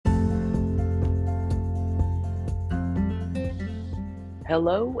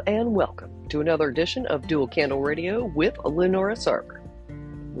Hello and welcome to another edition of Dual Candle Radio with Lenora Sarver.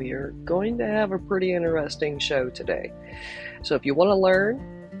 We are going to have a pretty interesting show today. So if you want to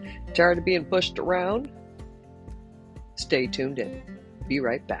learn, tired of being pushed around, stay tuned in. Be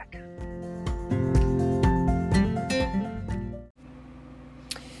right back.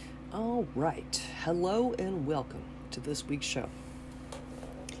 All right. Hello and welcome to this week's show.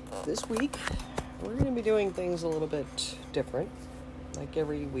 This week, we're going to be doing things a little bit different. Like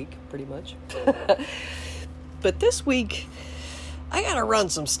every week, pretty much. But this week, I gotta run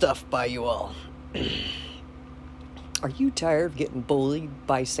some stuff by you all. Are you tired of getting bullied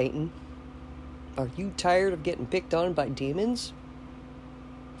by Satan? Are you tired of getting picked on by demons?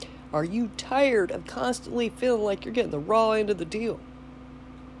 Are you tired of constantly feeling like you're getting the raw end of the deal?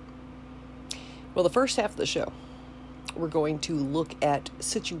 Well, the first half of the show, we're going to look at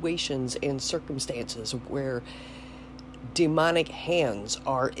situations and circumstances where demonic hands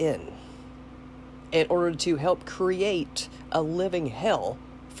are in order to help create a living hell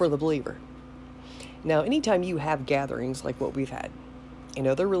for the believer. Now, anytime you have gatherings like what we've had,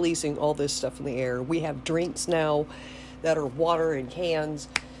 they're releasing all this stuff in the air. We have drinks now that are water in cans,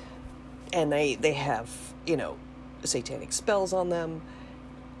 and they have, satanic spells on them.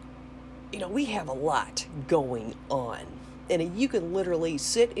 We have a lot going on. And you can literally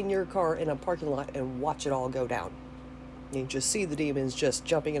sit in your car in a parking lot and watch it all go down. You just see the demons just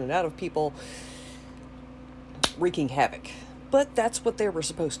jumping in and out of people, wreaking havoc. But that's what they were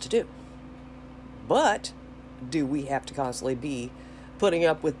supposed to do. But do we have to constantly be putting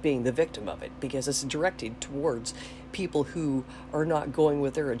up with being the victim of it? Because it's directed towards people who are not going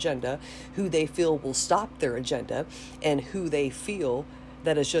with their agenda, who they feel will stop their agenda, and who they feel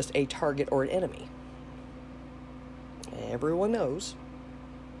that is just a target or an enemy. Everyone knows.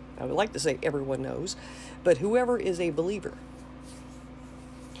 I would like to say everyone knows, but whoever is a believer,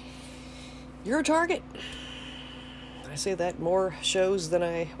 you're a target. I say that more shows than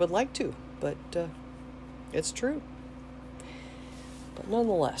I would like to, but it's true. But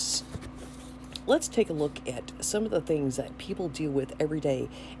nonetheless, let's take a look at some of the things that people deal with every day,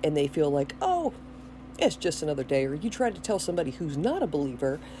 and they feel like, oh, it's just another day. Or you try to tell somebody who's not a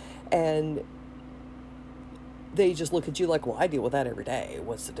believer, and they just look at you like, well, I deal with that every day.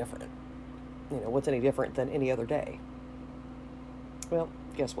 What's the difference? What's any different than any other day? Well,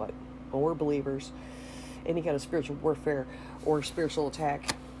 guess what? When we're believers, any kind of spiritual warfare or spiritual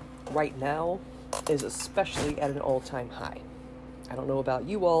attack right now is especially at an all-time high. I don't know about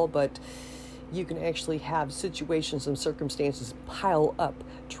you all, but you can actually have situations and circumstances pile up,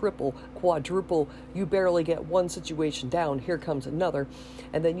 triple, quadruple. You barely get one situation down, here comes another.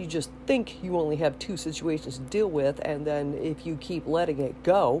 And then you just think you only have two situations to deal with, and then if you keep letting it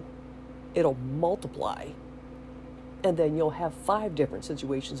go, it'll multiply. And then you'll have 5 different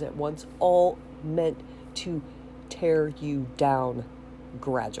situations at once, all meant to tear you down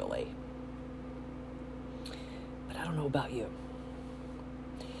gradually. But I don't know about you.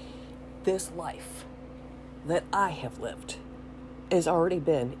 This life that I have lived has already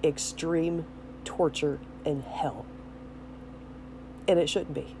been extreme torture and hell. And it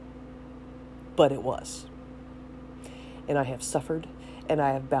shouldn't be. But it was. And I have suffered, and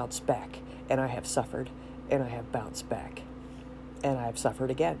I have bounced back. And I have suffered, and I have bounced back. And I have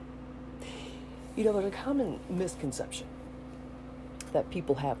suffered again. There's a common misconception that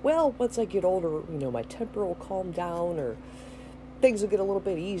people have. Well, once I get older, my temper will calm down, or things will get a little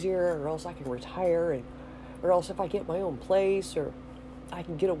bit easier, or else I can retire, or else if I get my own place, or I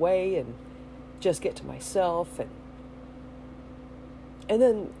can get away and just get to myself, and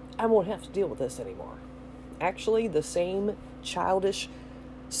then I won't have to deal with this anymore. Actually, the same childish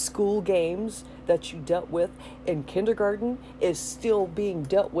school games that you dealt with in kindergarten is still being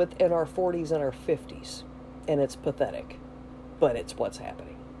dealt with in our 40s and our 50s. And it's pathetic, but it's what's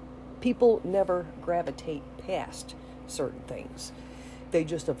happening. People never gravitate past certain things. They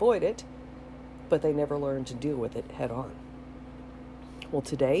just avoid it, but they never learn to deal with it head on. Well,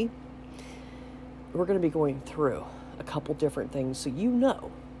 today, we're going to be going through a couple different things so you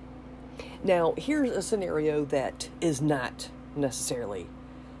know. Now, here's a scenario that is not necessarily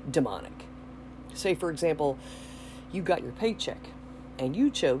demonic. Say, for example, you got your paycheck and you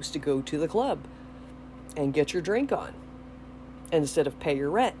chose to go to the club and get your drink on instead of pay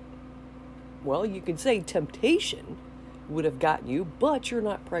your rent. Well, you can say temptation would have gotten you, but you're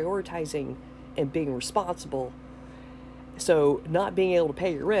not prioritizing and being responsible. So not being able to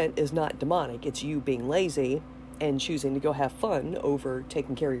pay your rent is not demonic. It's you being lazy and choosing to go have fun over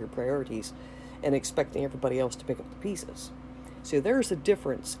taking care of your priorities and expecting everybody else to pick up the pieces. So there's a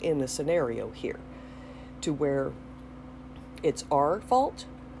difference in the scenario here to where it's our fault,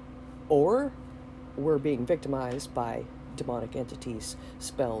 or we're being victimized by demonic entities,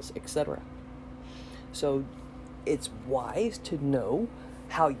 spells, etc. So it's wise to know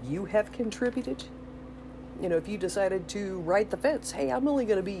how you have contributed. You know, if you decided to ride the fence, hey, I'm only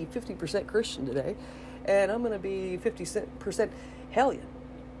going to be 50% Christian today, and I'm going to be 50% hellion.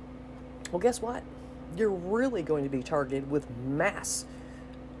 Well, guess what? You're really going to be targeted with mass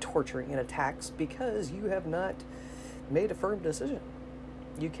torturing and attacks because you have not made a firm decision.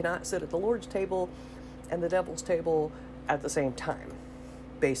 You cannot sit at the Lord's table and the devil's table at the same time.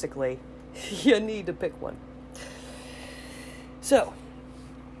 Basically, you need to pick one. So,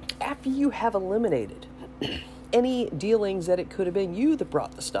 after you have eliminated any dealings that it could have been you that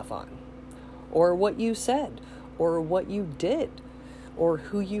brought the stuff on, or what you said, or what you did, or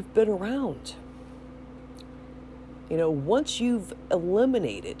who you've been around, you know, once you've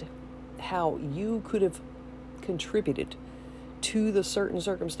eliminated how you could have contributed to the certain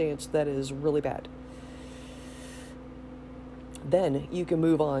circumstance that is really bad, then you can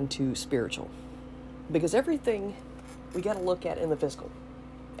move on to spiritual. Because everything we got to look at in the physical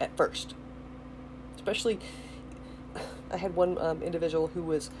at first. Especially, I had one individual who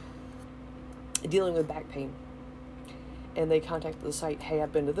was dealing with back pain. And they contacted the site, hey,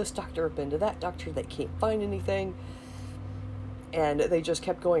 I've been to this doctor, I've been to that doctor, they can't find anything. And they just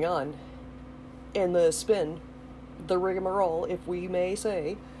kept going on. And the spin, the rigmarole, if we may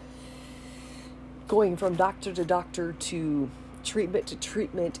say, going from doctor to doctor to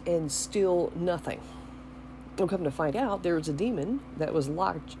treatment, and still nothing. We'll come to find out there was a demon that was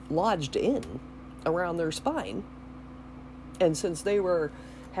lodged in around their spine. And since they were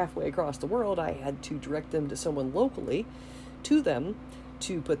halfway across the world, I had to direct them to someone locally to them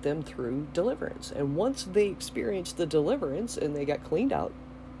to put them through deliverance. And once they experienced the deliverance and they got cleaned out,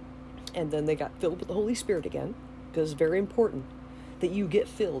 and then they got filled with the Holy Spirit again, because it's very important that you get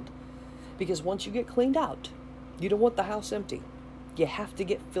filled. Because once you get cleaned out, you don't want the house empty. You have to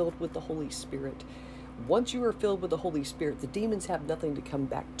get filled with the Holy Spirit. Once you are filled with the Holy Spirit, the demons have nothing to come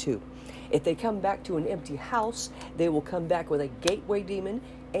back to. If they come back to an empty house, they will come back with a gateway demon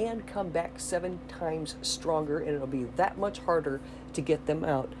and come back 7 times stronger, and it'll be that much harder to get them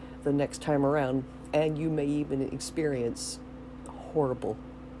out the next time around, and you may even experience horrible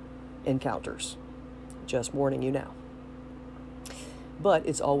encounters. Just warning you now. But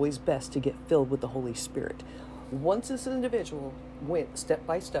it's always best to get filled with the Holy Spirit. Once this individual went step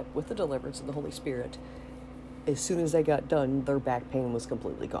by step with the deliverance of the Holy Spirit, as soon as they got done, their back pain was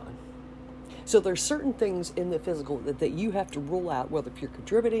completely gone. So there's certain things in the physical that you have to rule out, whether if you're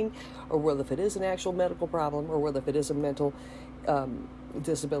contributing, or whether if it is an actual medical problem, or whether if it is a mental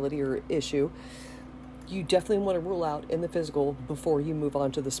disability or issue. You definitely want to rule out in the physical before you move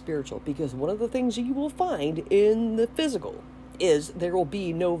on to the spiritual. Because one of the things you will find in the physical is there will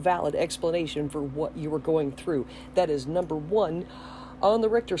be no valid explanation for what you are going through. That is number 1 on the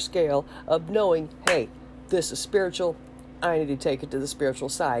Richter scale of knowing, hey, this is spiritual, I need to take it to the spiritual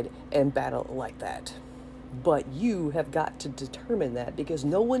side and battle it like that. But you have got to determine that, because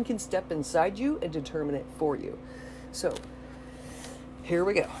no one can step inside you and determine it for you. So, here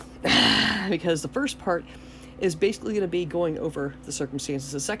we go. Because the first part is basically going to be going over the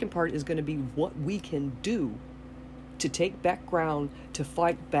circumstances. The second part is going to be what we can do to take back ground, to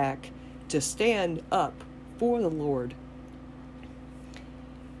fight back, to stand up for the Lord,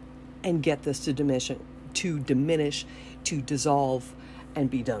 and get this to diminish, to dissolve, and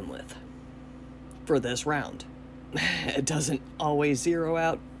be done with for this round. It doesn't always zero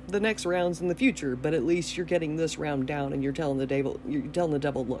out the next rounds in the future, but at least you're getting this round down, and you're telling the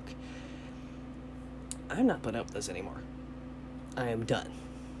devil, look, I'm not putting up with this anymore. I am done.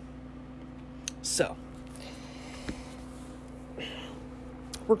 So,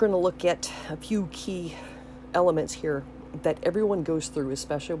 we're going to look at a few key elements here that everyone goes through,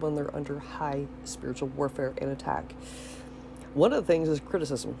 especially when they're under high spiritual warfare and attack. One of the things is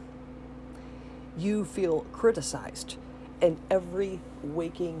criticism. You feel criticized in every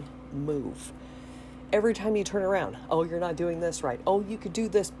waking move. Every time you turn around, oh, you're not doing this right. Oh, you could do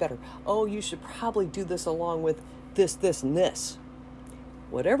this better. Oh, you should probably do this along with this, and this.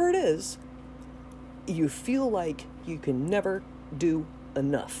 Whatever it is, you feel like you can never do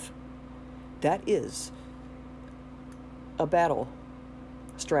enough. That is a battle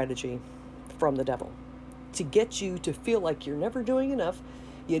strategy from the devil to get you to feel like you're never doing enough.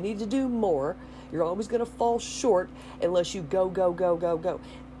 You need to do more. You're always going to fall short unless you go.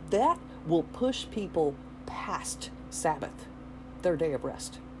 That will push people past Sabbath, their day of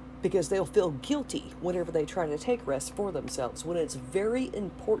rest, because they'll feel guilty whenever they try to take rest for themselves, when it's very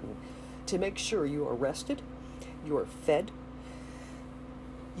important to make sure you are rested, you are fed,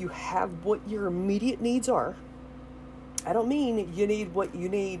 You have what your immediate needs are. I don't mean you need what you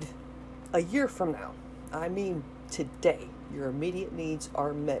need a year from now. I mean today. Your immediate needs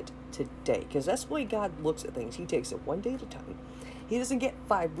are met today. Because that's the way God looks at things. He takes it one day at a time. He doesn't get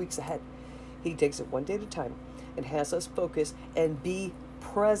 5 weeks ahead. He takes it one day at a time and has us focus and be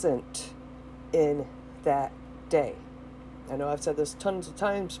present in that day. I know I've said this tons of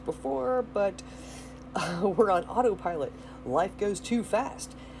times before, but we're on autopilot. Life goes too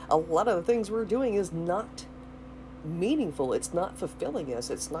fast. A lot of the things we're doing is not meaningful. It's not fulfilling us.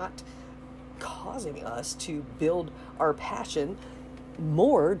 It's not causing us to build our passion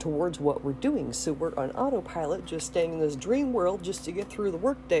more towards what we're doing. So we're on autopilot, just staying in this dream world just to get through the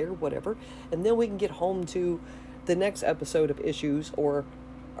workday or whatever, and then we can get home to the next episode of Issues or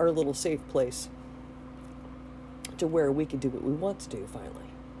our little safe place to where we can do what we want to do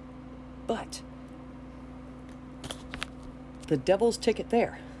finally. But the devil's ticket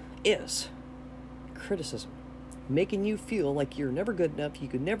there is criticism. Making you feel like you're never good enough, you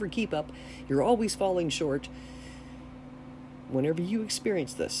can never keep up, you're always falling short. Whenever you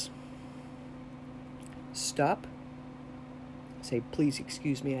experience this, stop, say, please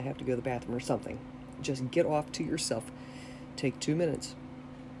excuse me, I have to go to the bathroom or something. Just get off to yourself, take 2 minutes,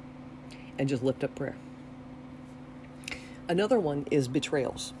 and just lift up prayer. Another one is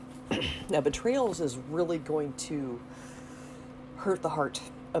betrayals. Now, betrayals is really going to hurt the heart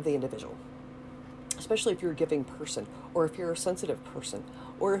of the individual. Especially if you're a giving person, or if you're a sensitive person,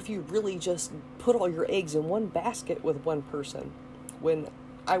 or if you really just put all your eggs in one basket with one person, when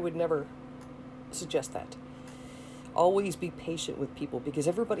I would never suggest that. Always be patient with people, because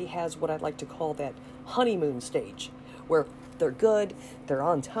everybody has what I'd like to call that honeymoon stage, where they're good, they're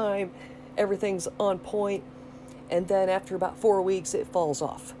on time, everything's on point, and then after about 4 weeks it falls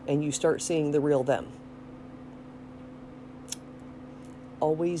off, and you start seeing the real them.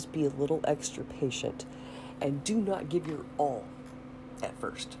 Always be a little extra patient, and do not give your all at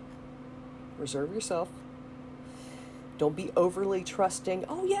first. Reserve yourself. Don't be overly trusting.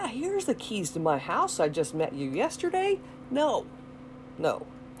 Oh yeah, here's the keys to my house. I just met you yesterday. No.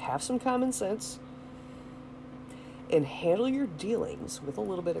 Have some common sense and handle your dealings with a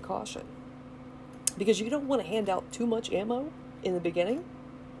little bit of caution, because you don't want to hand out too much ammo in the beginning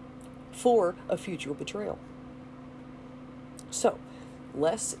for a future betrayal. So,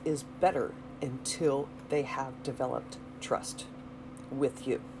 less is better until they have developed trust with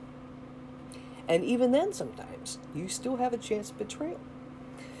you. And even then, sometimes, you still have a chance of betrayal.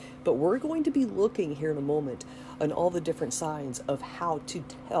 But we're going to be looking here in a moment on all the different signs of how to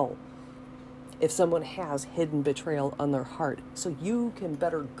tell if someone has hidden betrayal on their heart, so you can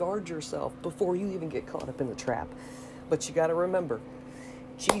better guard yourself before you even get caught up in the trap. But you got to remember,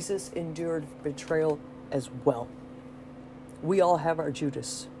 Jesus endured betrayal as well. We all have our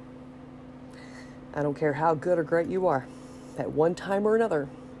Judas. I don't care how good or great you are. At one time or another,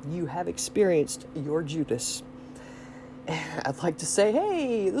 you have experienced your Judas. I'd like to say,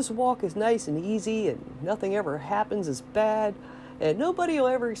 hey, this walk is nice and easy and nothing ever happens as bad. And nobody will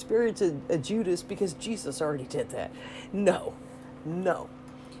ever experience a Judas because Jesus already did that. No.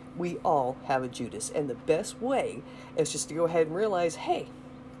 We all have a Judas. And the best way is just to go ahead and realize, hey,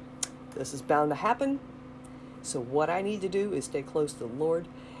 this is bound to happen. So what I need to do is stay close to the Lord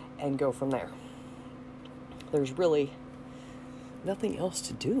and go from there. There's really nothing else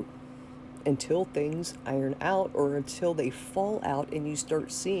to do until things iron out, or until they fall out and you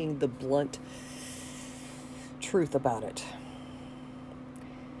start seeing the blunt truth about it.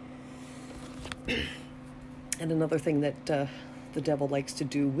 And another thing that the devil likes to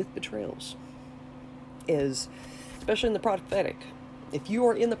do with betrayals is, especially in the prophetic, if you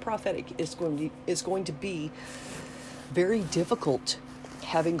are in the prophetic, it's going to be very difficult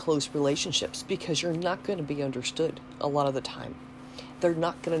having close relationships, because you're not going to be understood a lot of the time. They're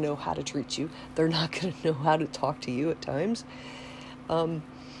not going to know how to treat you. They're not going to know how to talk to you at times. And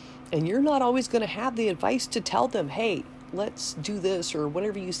you're not always going to have the advice to tell them, hey, let's do this, or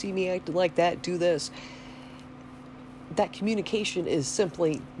whenever you see me acting like that, do this. That communication is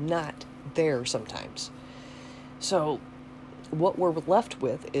simply not there sometimes. So what we're left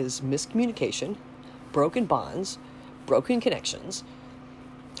with is miscommunication, broken bonds, broken connections,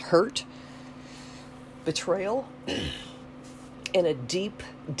 hurt, betrayal, and a deep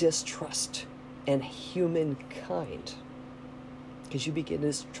distrust in humankind. Because you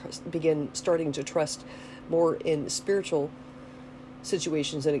begin starting to trust more in spiritual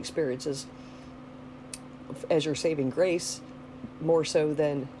situations and experiences as your saving grace, more so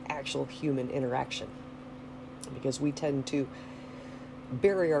than actual human interaction. Because we tend to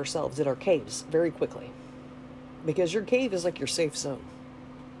bury ourselves in our caves very quickly. Because your cave is like your safe zone.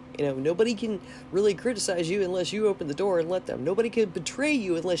 Nobody can really criticize you unless you open the door and let them. Nobody can betray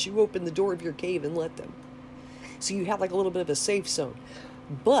you unless you open the door of your cave and let them. So you have like a little bit of a safe zone.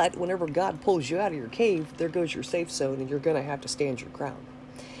 But whenever God pulls you out of your cave, there goes your safe zone, and you're going to have to stand your ground.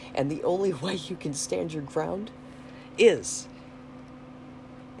 And the only way you can stand your ground is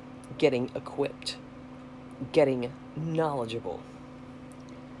getting equipped, getting knowledgeable.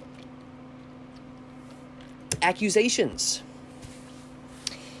 Accusations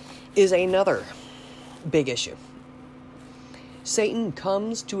is another big issue. Satan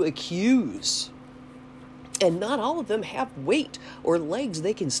comes to accuse, and not all of them have weight or legs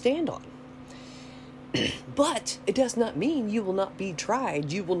they can stand on. But it does not mean you will not be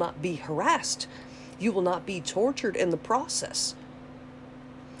tried, you will not be harassed, you will not be tortured in the process.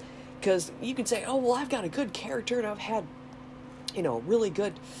 Because you can say, oh, well, I've got a good character and I've had, really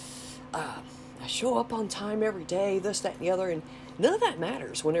good, I show up on time every day, this, that, and the other. And none of that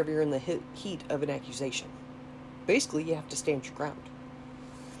matters whenever you're in the heat of an accusation. Basically, you have to stand your ground.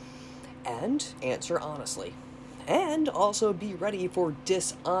 And answer honestly. And also be ready for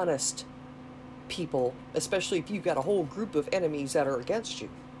dishonest people, especially if you've got a whole group of enemies that are against you.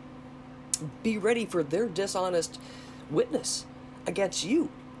 Be ready for their dishonest witness against you,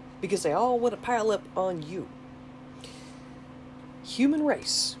 because they all want to pile up on you. Human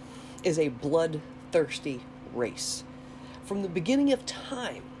race is a bloodthirsty race. From the beginning of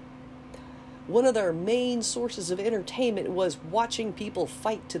time, one of their main sources of entertainment was watching people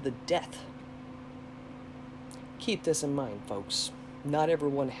fight to the death. Keep this in mind, folks. Not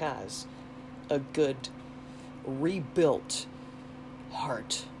everyone has a good, rebuilt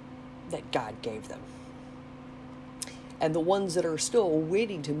heart that God gave them. And the ones that are still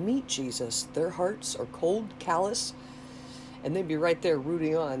waiting to meet Jesus, their hearts are cold, callous, and they'd be right there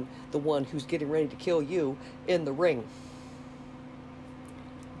rooting on the one who's getting ready to kill you in the ring.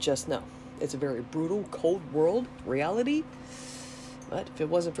 Just know, it's a very brutal, cold world, reality. But if it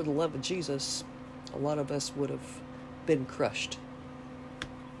wasn't for the love of Jesus, a lot of us would have been crushed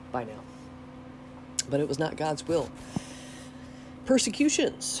by now. But it was not God's will.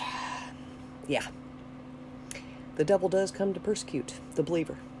 Persecutions. Yeah. The devil does come to persecute the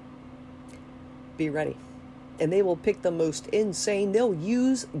believer. Be ready. And they will pick the most insane. They'll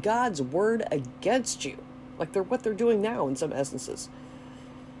use God's word against you. Like what they're doing now in some instances.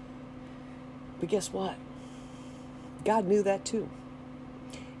 But guess what? God knew that too.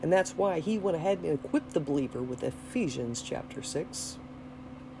 And that's why he went ahead and equipped the believer with Ephesians chapter 6.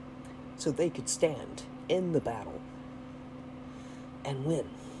 So they could stand in the battle and win.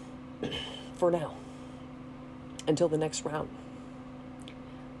 For now. Until the next round.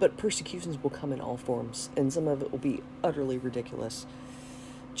 But persecutions will come in all forms, and some of it will be utterly ridiculous.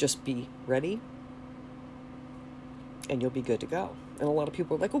 Just be ready, and you'll be good to go. And a lot of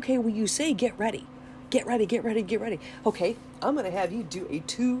people are like, okay, well, you say get ready. Get ready, get ready, get ready. Okay, I'm going to have you do a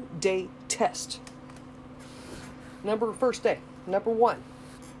 2-day test. First day, number 1.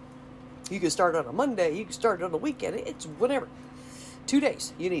 You can start on a Monday, you can start on a weekend, it's whatever. 2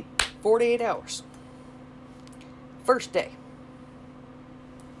 days, you need 48 hours. First day,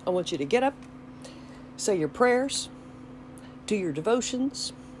 I want you to get up, say your prayers, do your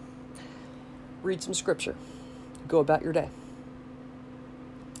devotions, read some scripture, go about your day.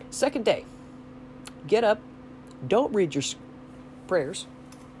 Second day, get up, don't read your prayers,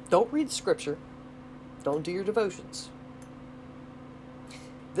 don't read scripture, don't do your devotions.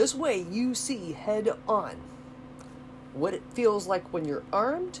 This way you see head on what it feels like when you're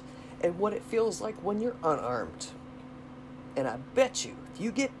armed and what it feels like when you're unarmed. And I bet you, if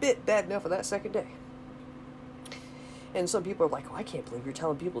you get bit bad enough of that second day. And some people are like, oh, I can't believe you're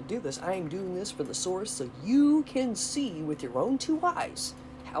telling people to do this. I am doing this for the source so you can see with your own 2 eyes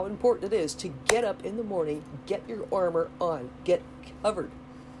how important it is to get up in the morning, get your armor on, get covered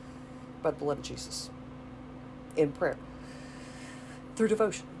by the blood of Jesus. In prayer. Through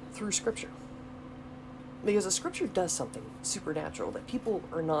devotion. Through scripture. Because the scripture does something supernatural that people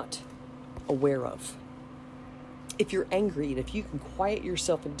are not aware of. If you're angry and if you can quiet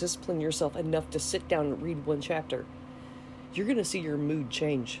yourself and discipline yourself enough to sit down and read 1 chapter, you're going to see your mood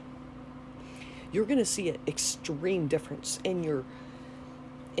change. You're going to see an extreme difference in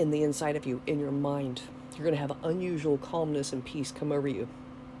the inside of you, in your mind. You're going to have an unusual calmness and peace come over you.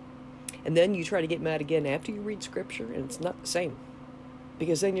 And then you try to get mad again after you read scripture, and it's not the same.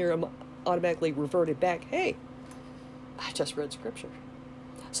 Because then you're automatically reverted back, hey, I just read scripture.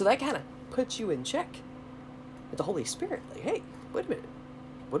 So that kind of puts you in check. With the Holy Spirit, like, hey, wait a minute,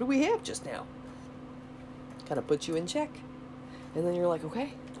 what do we have just now? Kind of puts you in check. And then you're like,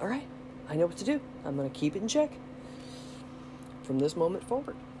 okay, all right, I know what to do. I'm going to keep it in check from this moment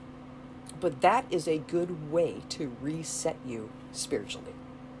forward. But that is a good way to reset you spiritually.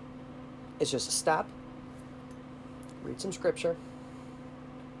 It's just a stop, read some scripture,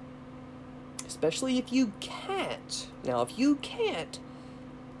 especially if you can't. Now, if you can't,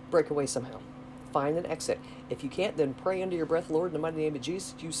 break away somehow. Find an exit. If you can't, then pray under your breath, Lord, in the mighty name of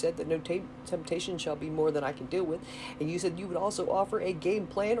Jesus, you said that no temptation shall be more than I can deal with. And you said you would also offer a game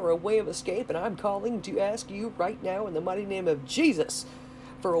plan or a way of escape. And I'm calling to ask you right now in the mighty name of Jesus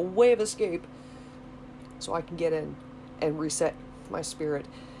for a way of escape so I can get in and reset my spirit,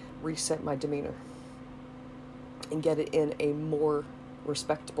 reset my demeanor, and get it in a more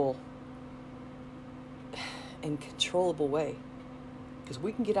respectable and controllable way. Because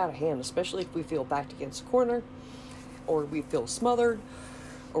we can get out of hand, especially if we feel backed against a corner, or we feel smothered,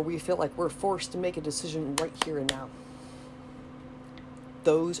 or we feel like we're forced to make a decision right here and now.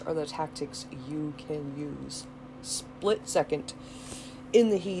 Those are the tactics you can use. Split second, in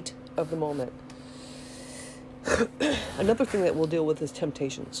the heat of the moment. Another thing that we'll deal with is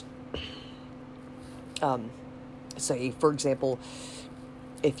temptations. Say, for example,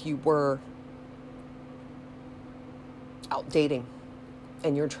 if you were out dating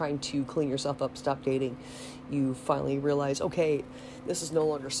and you're trying to clean yourself up, stop dating, you finally realize, okay, this is no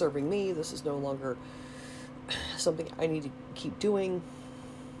longer serving me, this is no longer something I need to keep doing,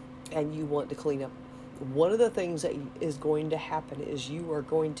 and you want to clean up. One of the things that is going to happen is you are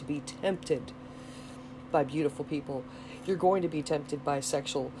going to be tempted by beautiful people. You're going to be tempted by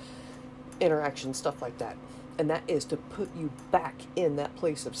sexual interaction, stuff like that. And that is to put you back in that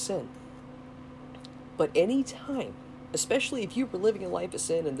place of sin. But any time, especially if you were living a life of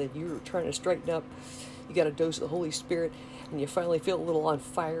sin and then you're trying to straighten up, you got a dose of the Holy Spirit, and you finally feel a little on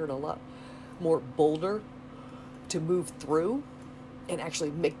fire and a lot more bolder to move through and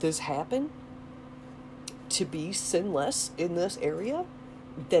actually make this happen, to be sinless in this area,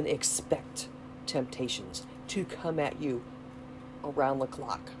 then expect temptations to come at you around the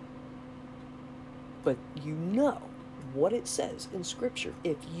clock. But you know what it says in Scripture.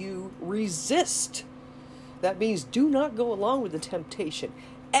 If you resist, that means do not go along with the temptation.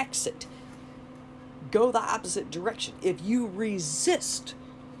 Exit. Go the opposite direction. If you resist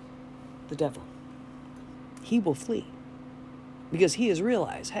the devil, he will flee. Because he has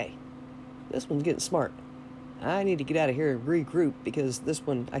realized, hey, this one's getting smart. I need to get out of here and regroup because this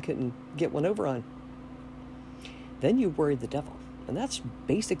one I couldn't get one over on. Then you worry the devil. And that's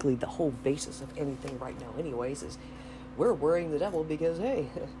basically the whole basis of anything right now anyways, is we're worrying the devil because, hey,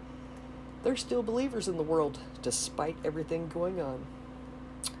 there's still believers in the world despite everything going on.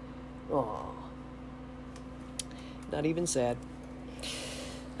 Aww. Not even sad.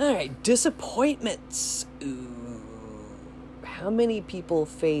 Alright, disappointments. Ooh. How many people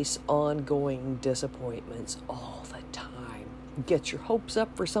face ongoing disappointments all the time? You get your hopes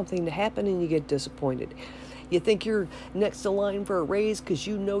up for something to happen and you get disappointed. You think you're next in line for a raise because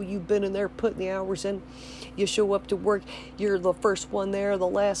you know you've been in there putting the hours in. You show up to work, you're the first one there, the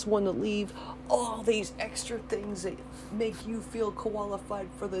last one to leave. All these extra things that make you feel qualified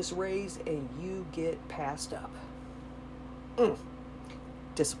for this raise, and you get passed up.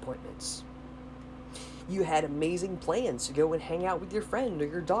 Disappointments. You had amazing plans to go and hang out with your friend or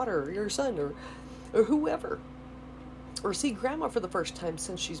your daughter or your son or whoever. Or see grandma for the first time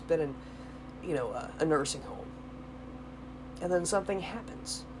since she's been in, a nursing home. And then something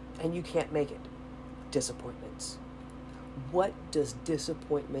happens and you can't make it. Disappointments. What does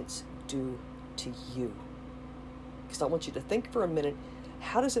disappointments do to you? Because I want you to think for a minute,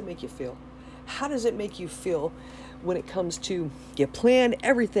 how does it make you feel? How does it make you feel when it comes to you plan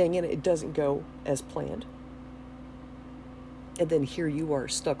everything and it doesn't go as planned? And then here you are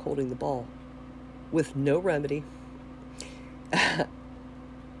stuck holding the ball with no remedy,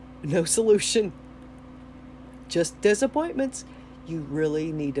 no solution, just disappointments. You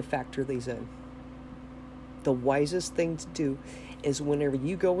really need to factor these in. The wisest thing to do is whenever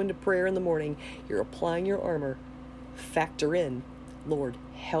you go into prayer in the morning, you're applying your armor, factor in, Lord,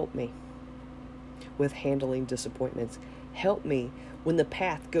 help me with handling disappointments. Help me when the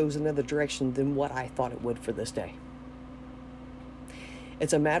path goes another direction than what I thought it would for this day.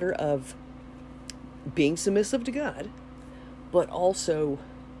 It's a matter of being submissive to God, but also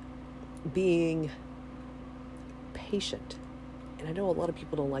being patient. And I know a lot of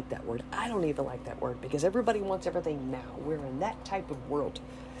people don't like that word. I don't even like that word because everybody wants everything now. We're in that type of world.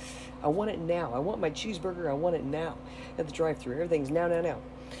 I want it now. I want my cheeseburger. I want it now at the drive-thru. Everything's now.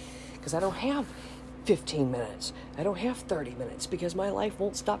 Because I don't have 15 minutes. I don't have 30 minutes because my life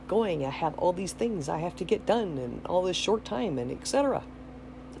won't stop going. I have all these things I have to get done in all this short time and etc.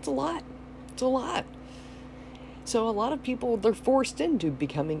 It's a lot. It's a lot. So a lot of people, they're forced into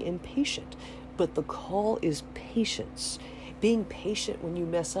becoming impatient. But the call is patience. Being patient when you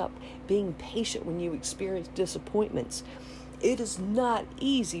mess up. Being patient when you experience disappointments. It is not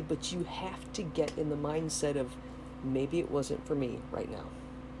easy, but you have to get in the mindset of, maybe it wasn't for me right now.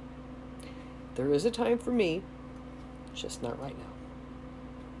 There is a time for me, just not right now.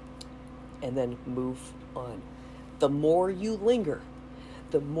 And then move on. The more you linger,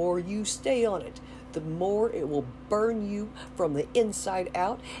 the more you stay on it, the more it will burn you from the inside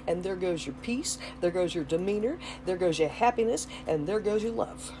out. And there goes your peace, there goes your demeanor, there goes your happiness, and there goes your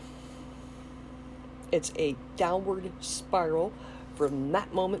love. It's a downward spiral from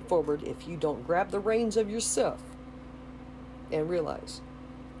that moment forward if you don't grab the reins of yourself and realize,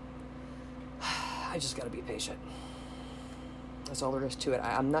 I just got to be patient. That's all there is to it.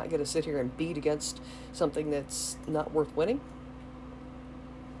 I'm not going to sit here and beat against something that's not worth winning.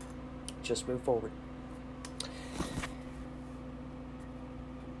 Just move forward.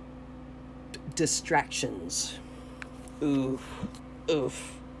 Distractions. Oof.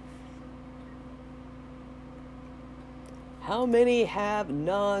 Oof. How many have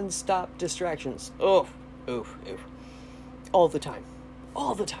non-stop distractions? Oof. Oof. Oof. All the time.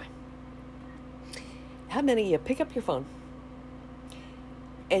 All the time. How many you pick up your phone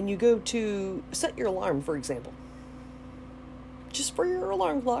and you go to set your alarm, for example, just for your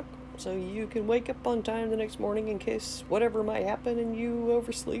alarm clock, so you can wake up on time the next morning in case whatever might happen and you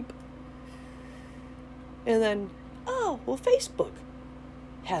oversleep. And then, Facebook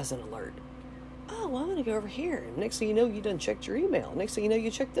has an alert. Oh, I'm going to go over here. Next thing you know, you done checked your email. Next thing you know,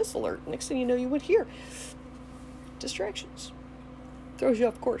 you checked this alert. Next thing you know, you went here. Distractions. Throws you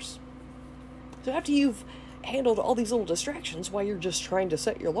off course. So after you've handled all these little distractions while you're just trying to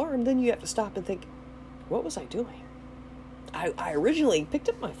set your alarm, then you have to stop and think, what was I doing? I originally picked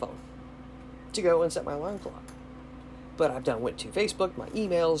up my phone to go and set my alarm clock. But went to Facebook, my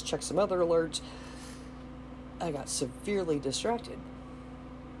emails, checked some other alerts. I got severely distracted.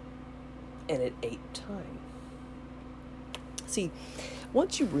 And it ate time. See,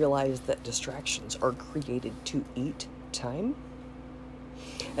 once you realize that distractions are created to eat time,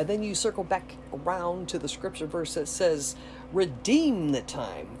 and then you circle back around to the scripture verse that says, redeem the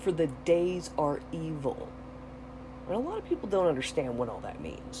time, for the days are evil. And a lot of people don't understand what all that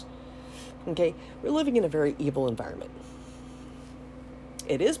means. Okay, we're living in a very evil environment.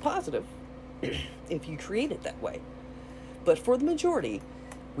 It is positive if you create it that way. But for the majority,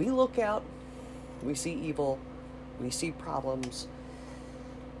 we look out, we see evil, we see problems,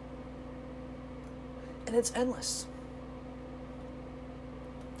 and it's endless.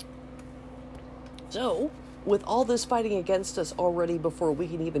 So, with all this fighting against us already before we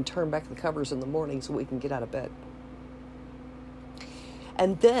can even turn back the covers in the morning so we can get out of bed,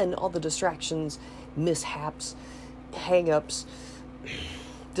 and then all the distractions, mishaps, hang-ups,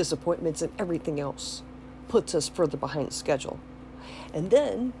 disappointments, and everything else puts us further behind schedule. And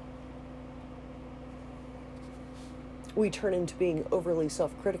then we turn into being overly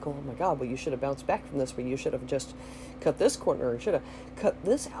self-critical. Oh my God, well, you should have bounced back from this, but you should have just cut this corner, or should have cut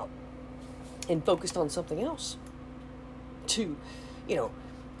this out and focused on something else to,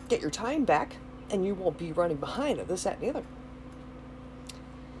 get your time back, and you won't be running behind it, this, that, and the other.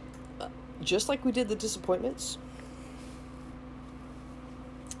 Just like we did the disappointments,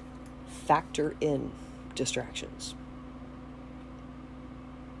 factor in distractions.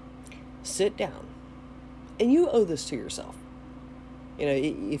 Sit down. And you owe this to yourself.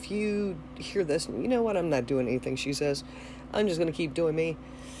 If you hear this, you know what, I'm not doing anything she says. I'm just going to keep doing me.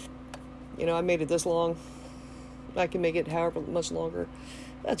 I made it this long. I can make it however much longer.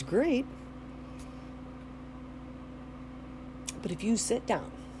 That's great. But if you sit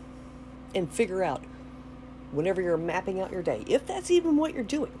down and figure out, whenever you're mapping out your day, if that's even what you're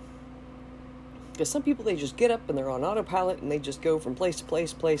doing. Because some people, they just get up and they're on autopilot and they just go from place to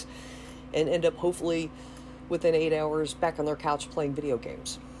place and end up hopefully within 8 hours back on their couch playing video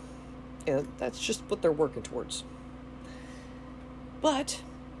games. And that's just what they're working towards. But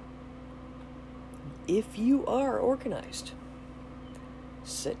if you are organized,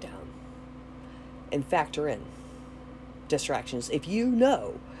 sit down and factor in distractions. If you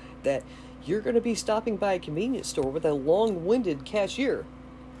know that you're going to be stopping by a convenience store with a long-winded cashier,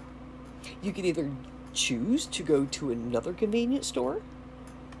 you can either choose to go to another convenience store,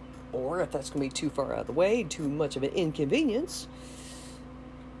 or if that's going to be too far out of the way, too much of an inconvenience,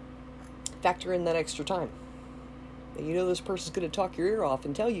 factor in that extra time. And this person's going to talk your ear off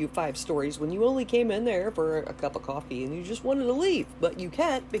and tell you 5 stories when you only came in there for a cup of coffee and you just wanted to leave, but you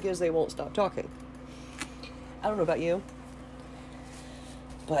can't because they won't stop talking. I don't know about you,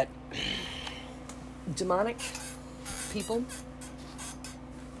 but demonic people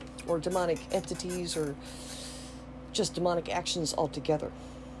or demonic entities or just demonic actions altogether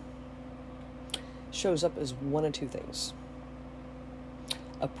shows up as one of two things: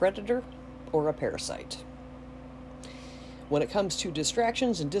 a predator or a parasite. When it comes to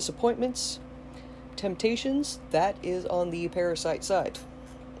distractions and disappointments, temptations, that is on the parasite side.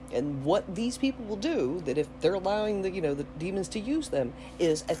 And what these people will do, that if they're allowing the demons to use them,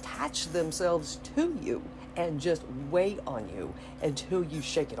 is attach themselves to you and just weigh on you until you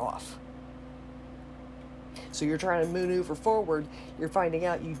shake it off. So you're trying to maneuver forward, you're finding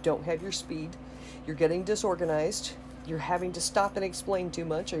out you don't have your speed, you're getting disorganized, you're having to stop and explain too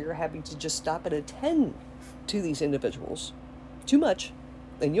much, or you're having to just stop and attend to these individuals too much,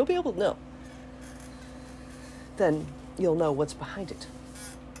 and you'll be able to know. Then you'll know what's behind it.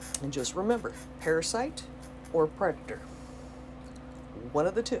 And just remember, parasite or predator. One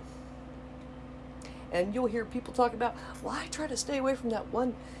of the two. And you'll hear people talk about, well, I try to stay away from that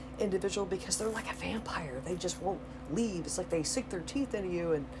one individual because they're like a vampire. They just won't leave. It's like they sink their teeth into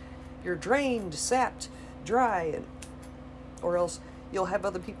you and you're drained, sapped, dry. Or else you'll have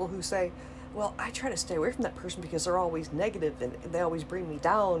other people who say, well, I try to stay away from that person because they're always negative and they always bring me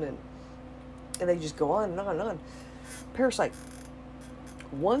down, and they just go on and on and on. Parasite.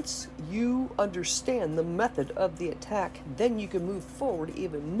 Once you understand the method of the attack, then you can move forward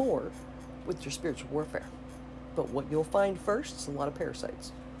even more with your spiritual warfare. But what you'll find first is a lot of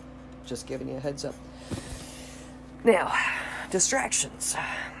parasites. Just giving you a heads up. Now, distractions.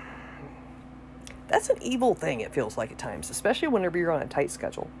 That's an evil thing, it feels like at times, especially whenever you're on a tight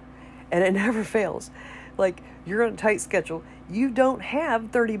schedule. And it never fails. Like, you're on a tight schedule, you don't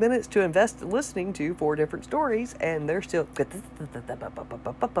have 30 minutes to invest in listening to 4 different stories, and they're still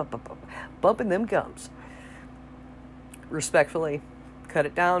bumping them gums. Respectfully, cut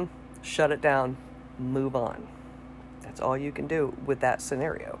it down, shut it down, move on. That's all you can do with that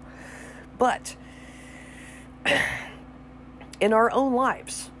scenario. But in our own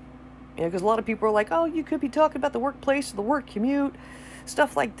lives, because a lot of people are like, oh, you could be talking about the workplace, the work commute,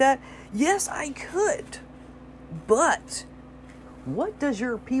 stuff like that. Yes, I could. But what does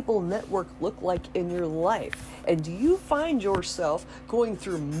your people network look like in your life? And do you find yourself going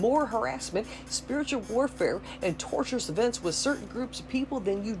through more harassment, spiritual warfare, and torturous events with certain groups of people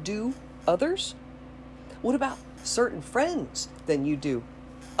than you do others? What about certain friends than you do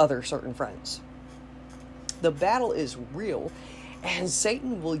other certain friends? The battle is real, and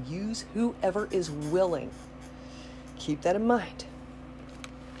Satan will use whoever is willing. Keep that in mind.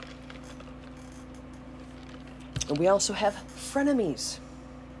 And we also have frenemies.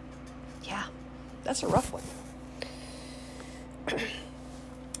 Yeah, that's a rough one.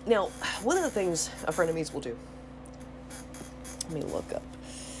 Now, one of the things a frenemies will do, let me look up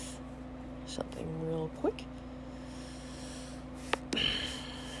something real quick.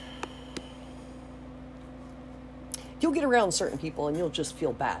 You'll get around certain people and you'll just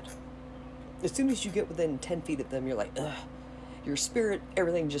feel bad. As soon as you get within 10 feet of them, you're like, ugh. Your spirit,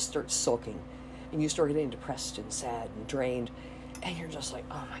 everything just starts sulking. And you start getting depressed and sad and drained. And you're just like,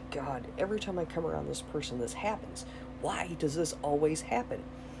 oh my God, every time I come around this person, this happens. Why does this always happen?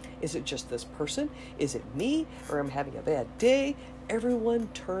 Is it just this person? Is it me? Or I'm having a bad day? Everyone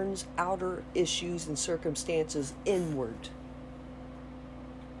turns outer issues and circumstances inward.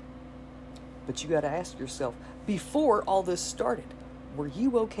 But you got to ask yourself, before all this started, were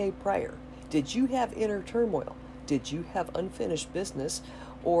you okay prior? Did you have inner turmoil? Did you have unfinished business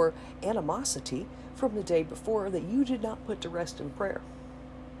or animosity from the day before that you did not put to rest in prayer?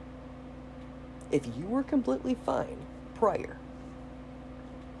 If you were completely fine prior,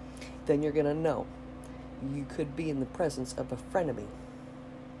 then you're going to know you could be in the presence of a frenemy.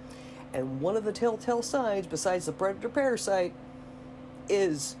 And one of the telltale signs, besides the predator parasite,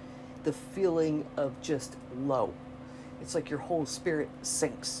 is the feeling of just low. It's like your whole spirit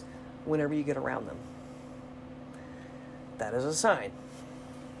sinks whenever you get around them. That is a sign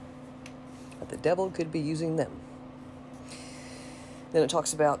that the devil could be using them. Then it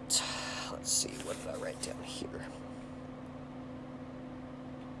talks about, let's see, what did I write down here?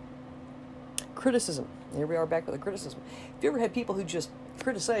 Criticism. Here we are back with the criticism. Have you ever had people who just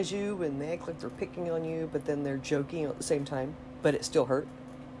criticize you and they act like they're picking on you, but then they're joking at the same time, but it still hurt?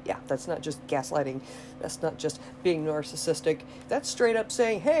 Yeah, that's not just gaslighting. That's not just being narcissistic. That's straight up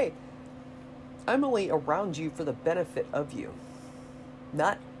saying, hey, I'm only around you for the benefit of you,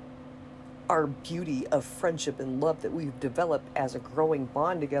 not our beauty of friendship and love that we've developed as a growing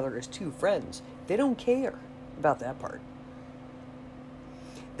bond together as two friends. They don't care about that part.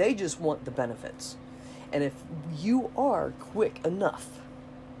 They just want the benefits. And if you are quick enough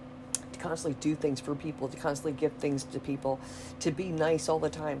to constantly do things for people, to constantly give things to people, to be nice all the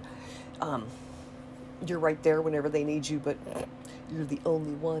time. You're right there whenever they need you, but you're the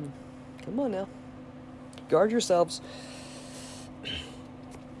only one. Come on now. Guard yourselves.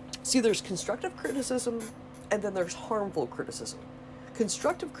 See, there's constructive criticism, and then there's harmful criticism.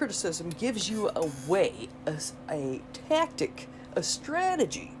 Constructive criticism gives you a way, a tactic, a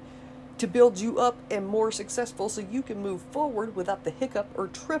strategy to build you up and more successful so you can move forward without the hiccup or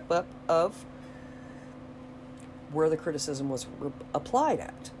trip up of where the criticism was applied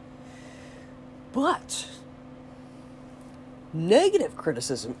at. But negative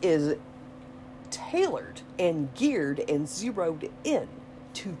criticism is tailored and geared and zeroed in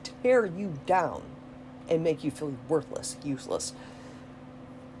to tear you down and make you feel worthless, useless,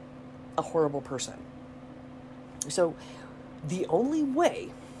 a horrible person. So the only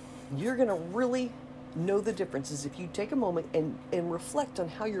way you're going to really know the difference is if you take a moment and reflect on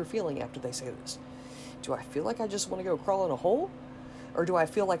how you're feeling after they say this. Do I feel like I just want to go crawl in a hole? Or do I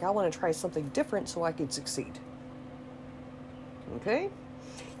feel like I want to try something different so I can succeed? Okay?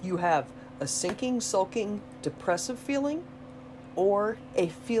 You have a sinking, sulking, depressive feeling, or a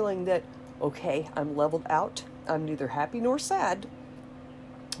feeling that, okay, I'm leveled out, I'm neither happy nor sad,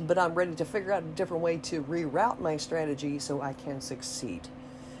 but I'm ready to figure out a different way to reroute my strategy so I can succeed.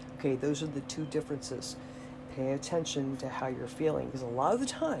 Okay, those are the two differences. Pay attention to how you're feeling, because a lot of the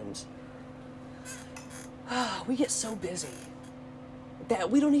times, we get so busy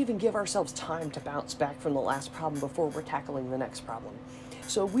that we don't even give ourselves time to bounce back from the last problem before we're tackling the next problem.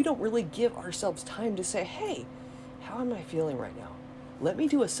 So we don't really give ourselves time to say, hey, how am I feeling right now? Let me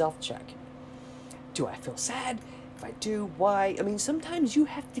do a self-check. Do I feel sad? If I do, why? I mean, sometimes you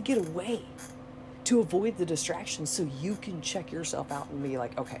have to get away to avoid the distractions so you can check yourself out and be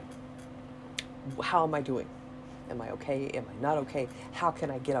like, okay, how am I doing? Am I okay? Am I not okay? How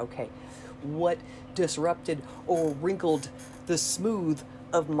can I get okay? What disrupted or wrinkled the smooth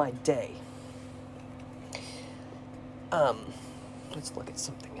of my day? Let's look at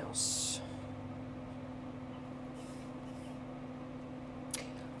something else.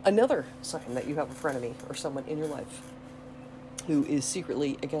 Another sign that you have a frenemy or someone in your life who is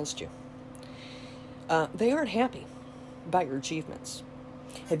secretly against you. They aren't happy about your achievements.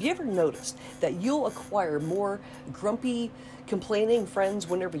 Have you ever noticed that you'll acquire more grumpy, complaining friends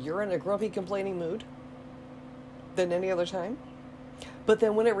whenever you're in a grumpy, complaining mood than any other time? But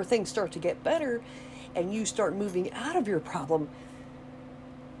then whenever things start to get better and you start moving out of your problem,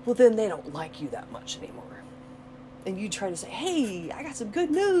 well, then they don't like you that much anymore. And you try to say, hey, I got some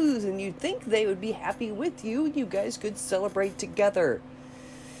good news. And you'd think they would be happy with you. You guys could celebrate together.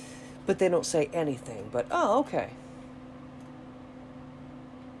 But they don't say anything. But, oh, okay.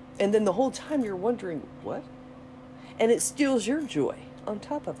 And then the whole time you're wondering, what? And it steals your joy on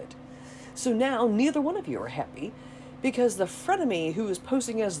top of it. So now neither one of you are happy because the frenemy who is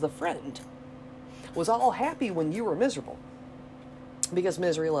posing as the friend was all happy when you were miserable. Because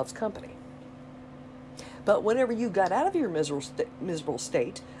misery loves company. But whenever you got out of your miserable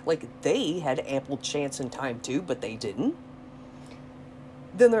state, like they had ample chance and time to, but they didn't,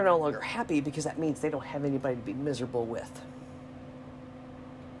 then they're no longer happy because that means they don't have anybody to be miserable with.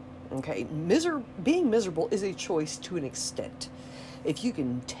 Okay, being miserable is a choice to an extent. If you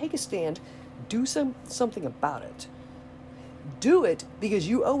can take a stand, do something about it. Do it because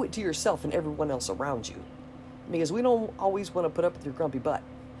you owe it to yourself and everyone else around you. Because we don't always want to put up with your grumpy butt.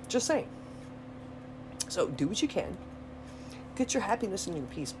 Just saying. So do what you can. Get your happiness and your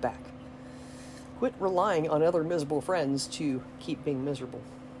peace back. Quit relying on other miserable friends to keep being miserable.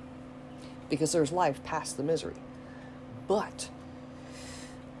 Because there's life past the misery. But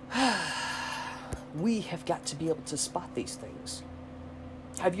we have got to be able to spot these things.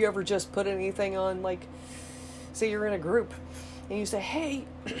 Have you ever just put anything on, like, say you're in a group and you say, hey,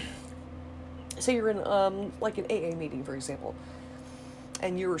 say you're in like an AA meeting, for example,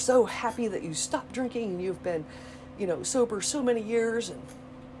 and you were so happy that you stopped drinking and you've been, sober so many years,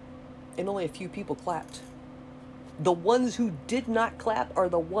 and only a few people clapped. The ones who did not clap are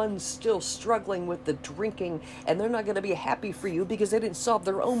the ones still struggling with the drinking, and they're not going to be happy for you because they didn't solve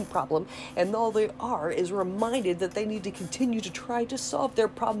their own problem, and all they are is reminded that they need to continue to try to solve their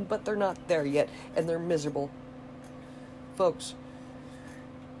problem, but they're not there yet, and they're miserable. Folks,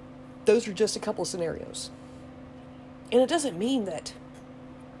 those are just a couple of scenarios. And it doesn't mean that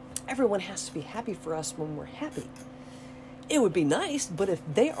everyone has to be happy for us when we're happy. It would be nice, but if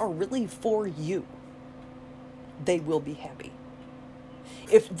they are really for you, they will be happy.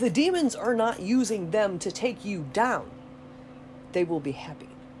 If the demons are not using them to take you down, they will be happy.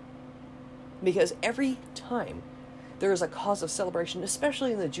 Because every time there is a cause of celebration,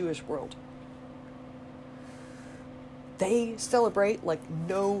 especially in the Jewish world. They celebrate like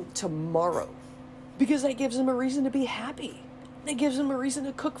no tomorrow because that gives them a reason to be happy. That gives them a reason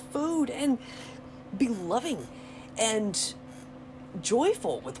to cook food and be loving and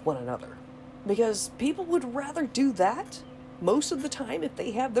joyful with one another. Because people would rather do that most of the time if they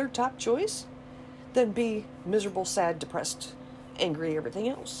have their top choice than be miserable, sad, depressed, angry, everything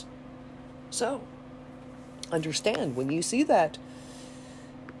else. So, understand when you see that,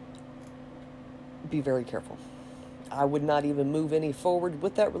 be very careful. I would not even move any forward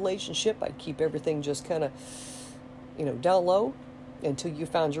with that relationship. I'd keep everything just kind of, down low until you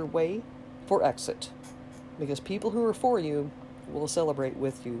found your way for exit. Because people who are for you will celebrate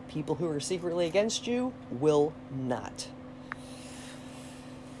with you. People who are secretly against you will not.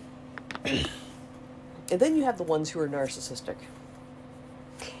 And then you have the ones who are narcissistic.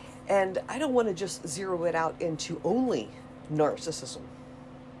 And I don't want to just zero it out into only narcissism.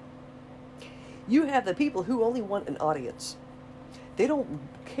 You have the people who only want an audience. They don't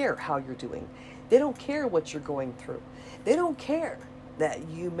care how you're doing. They don't care what you're going through. They don't care that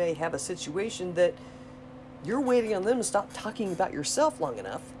you may have a situation that you're waiting on them to stop talking about yourself long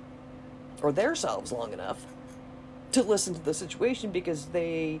enough, or themselves long enough, to listen to the situation because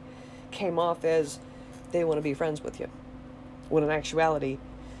they came off as they want to be friends with you. When in actuality,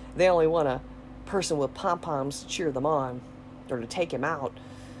 they only want a person with pom-poms to cheer them on or to take him out.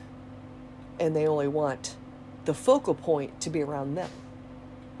 And they only want the focal point to be around them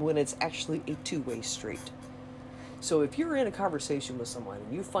when it's actually a two-way street. So if you're in a conversation with someone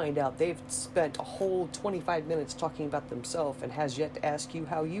and you find out they've spent a whole 25 minutes talking about themselves and has yet to ask you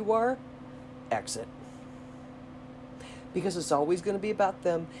how you are, exit. Because it's always going to be about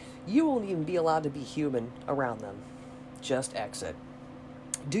them. You won't even be allowed to be human around them. Just exit.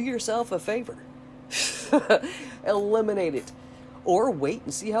 Do yourself a favor. Eliminate it. Or wait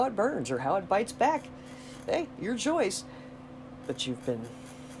and see how it burns or how it bites back. Hey, your choice. But you've been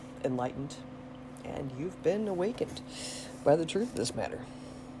enlightened and you've been awakened by the truth of this matter.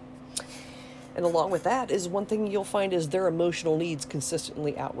 And along with that is one thing you'll find is their emotional needs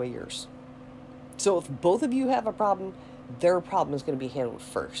consistently outweigh yours. So if both of you have a problem, their problem is going to be handled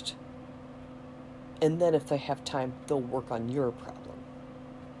first. And then if they have time, they'll work on your problem.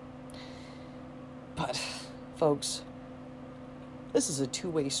 But, folks, this is a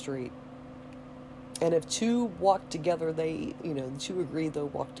two-way street. And if two walk together, the two agree, they'll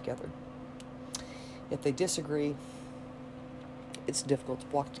walk together. If they disagree, it's difficult to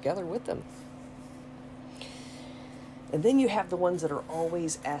walk together with them. And then you have the ones that are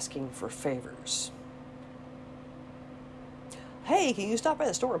always asking for favors. Hey, can you stop by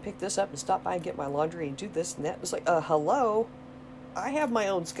the store and pick this up and stop by and get my laundry and do this and that? It's like, hello? I have my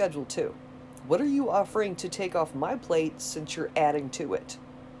own schedule too. What are you offering to take off my plate since you're adding to it?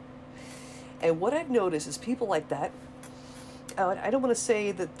 And what I've noticed is people like that, I don't want to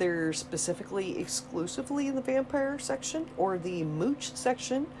say that they're specifically exclusively in the vampire section or the mooch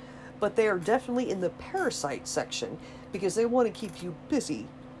section, but they are definitely in the parasite section because they want to keep you busy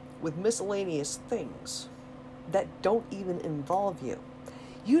with miscellaneous things that don't even involve you.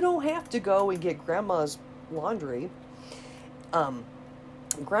 You don't have to go and get grandma's laundry,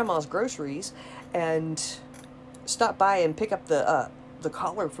 grandma's groceries, and stop by and pick up the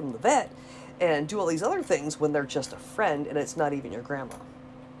collar from the vet and do all these other things when they're just a friend and it's not even your grandma.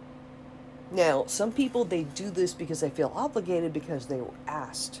 Now, some people, they do this because they feel obligated because they were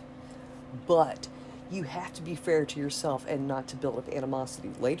asked. But you have to be fair to yourself and not to build up animosity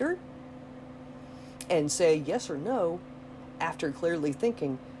later and say yes or no after clearly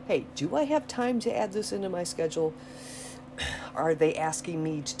thinking, hey, do I have time to add this into my schedule? Are they asking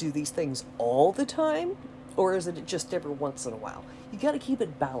me to do these things all the time? Or is it just every once in a while? You got to keep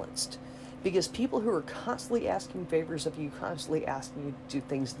it balanced. Because people who are constantly asking favors of you, constantly asking you to do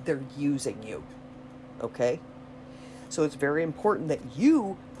things, they're using you. Okay? So it's very important that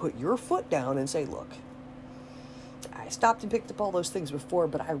you put your foot down and say, look, I stopped and picked up all those things before,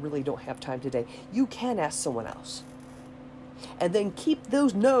 but I really don't have time today. You can ask someone else. And then keep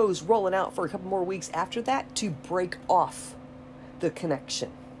those no's rolling out for a couple more weeks after that to break off the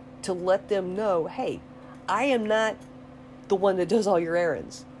connection. To let them know, hey, I am not the one that does all your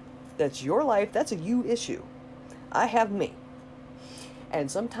errands. That's your life. That's a you issue. I have me.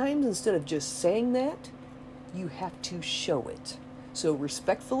 And sometimes instead of just saying that, you have to show it. So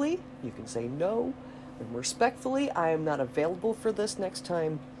respectfully, you can say no. And respectfully, I am not available for this next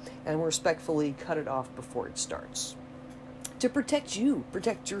time. And respectfully, cut it off before it starts. To protect you,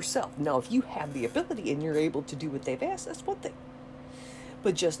 protect yourself. Now, if you have the ability and you're able to do what they've asked, that's one thing.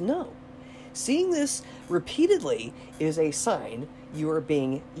 But just know Seeing this repeatedly is a sign you are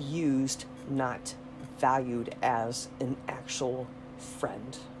being used, not valued as an actual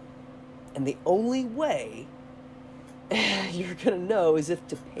friend. And the only way you're going to know is if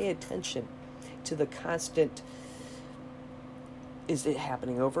to pay attention to the constant, is it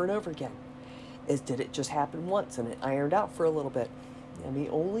happening over and over again? Did it just happen once and it ironed out for a little bit? I mean,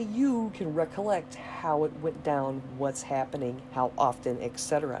 only you can recollect how it went down, what's happening, how often,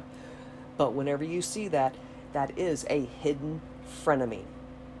 etc. But whenever you see that, that is a hidden frenemy.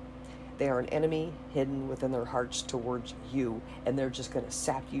 They are an enemy hidden within their hearts towards you, and they're just going to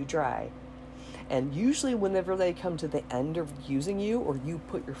sap you dry. And usually whenever they come to the end of using you, or you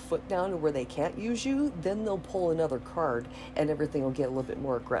put your foot down to where they can't use you, then they'll pull another card and everything will get a little bit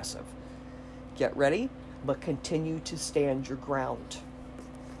more aggressive. Get ready, but continue to stand your ground.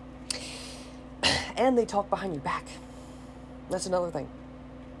 And they talk behind your back. That's another thing.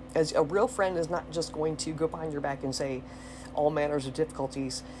 As a real friend is not just going to go behind your back and say all manners of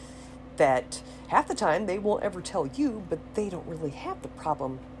difficulties that half the time they won't ever tell you, but they don't really have the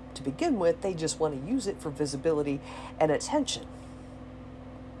problem to begin with. They just want to use it for visibility and attention.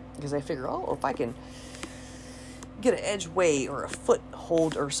 Because they figure, oh, if I can get an edgeway or a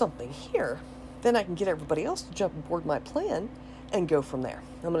foothold or something here, then I can get everybody else to jump aboard my plan and go from there.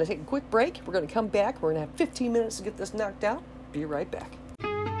 I'm going to take a quick break. We're going to come back. We're going to have 15 minutes to get this knocked out. Be right back.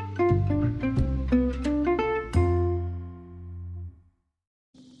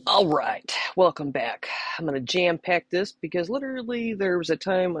 All right, welcome back. I'm going to jam-pack this because literally there was a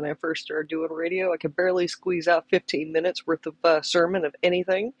time when I first started doing radio, I could barely squeeze out 15 minutes worth of sermon of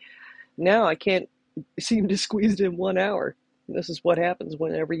anything. Now I can't seem to squeeze it in 1 hour. This is what happens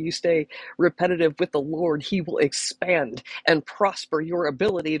whenever you stay repetitive with the Lord. He will expand and prosper your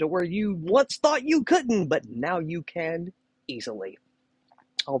ability to where you once thought you couldn't, but now you can easily.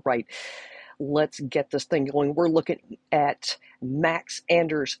 All right. Let's get this thing going. We're looking at Max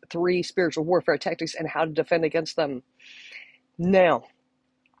Anders' 3 spiritual warfare tactics and how to defend against them. Now,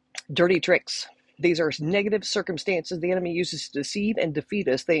 dirty tricks. These are negative circumstances the enemy uses to deceive and defeat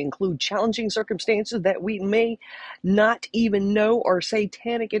us. They include challenging circumstances that we may not even know are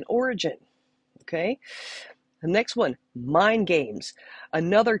satanic in origin. Okay? The next one, mind games.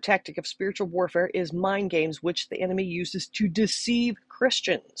 Another tactic of spiritual warfare is mind games, which the enemy uses to deceive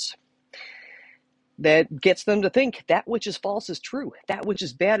Christians. That gets them to think that which is false is true, that which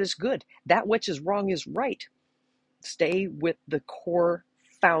is bad is good, that which is wrong is right. Stay with the core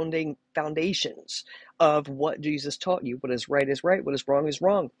foundations of what Jesus taught you. What is right, what is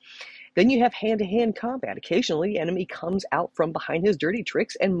wrong. Then you have hand-to-hand combat. Occasionally, the enemy comes out from behind his dirty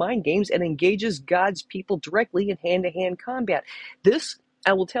tricks and mind games and engages God's people directly in hand-to-hand combat. This,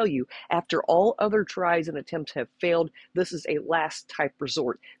 I will tell you, after all other tries and attempts have failed, this is a last type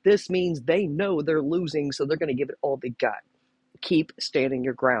resort. This means they know they're losing, so they're going to give it all they got. Keep standing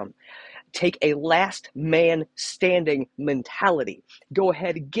your ground. Take a last man standing mentality. Go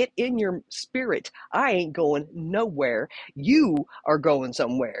ahead, get in your spirit. I ain't going nowhere. You are going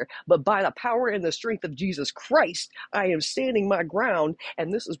somewhere. But by the power and the strength of Jesus Christ, I am standing my ground,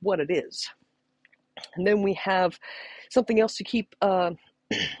 and this is what it is. And then we have something else to keep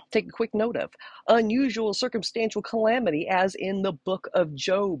take a quick note of. Unusual circumstantial calamity, as in the book of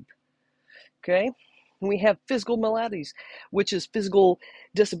Job. Okay? And we have physical maladies, which is physical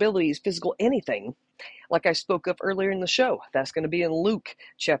disabilities, physical anything, like I spoke of earlier in the show. That's going to be in Luke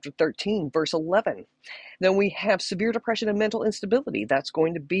chapter 13, verse 11. Then we have severe depression and mental instability. That's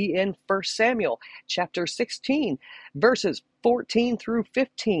going to be in 1 Samuel chapter 16, verses 14 through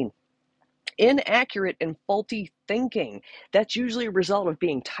 15. Inaccurate and faulty thinking. That's usually a result of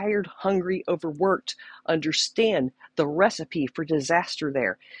being tired, hungry, overworked. Understand the recipe for disaster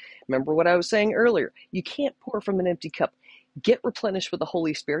there. Remember what I was saying earlier. You can't pour from an empty cup. Get replenished with the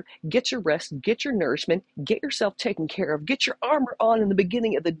Holy Spirit. Get your rest. Get your nourishment. Get yourself taken care of. Get your armor on in the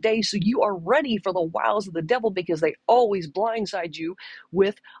beginning of the day so you are ready for the wiles of the devil, because they always blindside you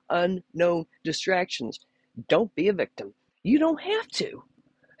with unknown distractions. Don't be a victim. You don't have to.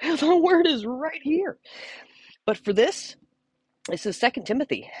 The word is right here. But for this is 2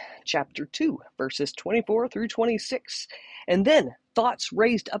 Timothy chapter 2, verses 24 through 26. And then thoughts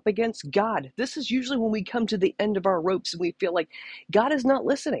raised up against God. This is usually when we come to the end of our ropes and we feel like God is not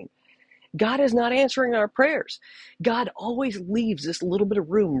listening. God is not answering our prayers. God always leaves this little bit of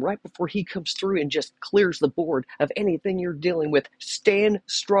room right before he comes through and just clears the board of anything you're dealing with. Stand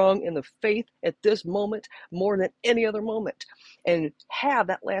strong in the faith at this moment more than any other moment, and have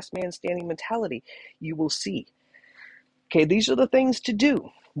that last man standing mentality. You will see. Okay, these are the things to do.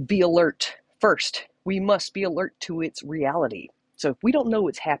 Be alert. First, we must be alert to its reality. So if we don't know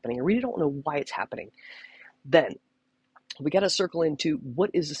what's happening, or we don't know why it's happening, then we got to circle into what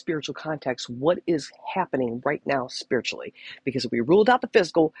is the spiritual context, what is happening right now spiritually. Because if we ruled out the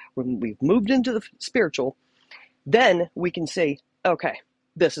physical, when we've moved into the spiritual, then we can say, okay,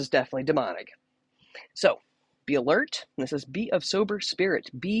 this is definitely demonic. So be alert. This is be of sober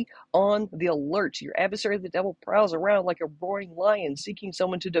spirit. Be on the alert. Your adversary, the devil, prowls around like a roaring lion seeking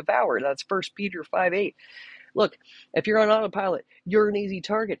someone to devour. That's 1 Peter 5:8. Look, if you're on autopilot, you're an easy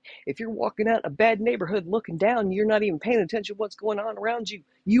target. If you're walking out a bad neighborhood looking down, you're not even paying attention to what's going on around you.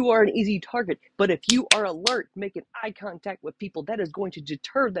 You are an easy target. But if you are alert, making eye contact with people, that is going to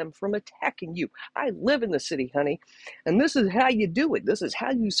deter them from attacking you. I live in the city, honey, and this is how you do it. This is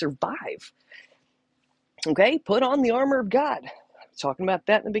how you survive. Okay, put on the armor of God. I was talking about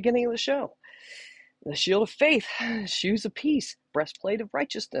that in the beginning of the show. The shield of faith, shoes of peace, breastplate of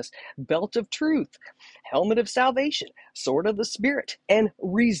righteousness, belt of truth, helmet of salvation, sword of the Spirit, and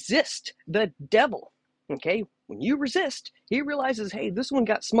resist the devil. Okay, when you resist, he realizes, hey, this one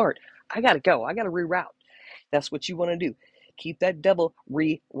got smart. I got to go. I got to reroute. That's what you want to do. Keep that devil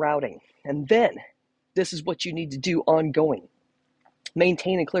rerouting. And then this is what you need to do ongoing.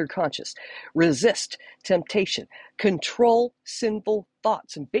 Maintain a clear conscience, resist temptation, control sinful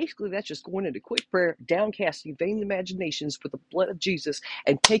thoughts. And basically that's just going into quick prayer, downcasting vain imaginations with the blood of Jesus,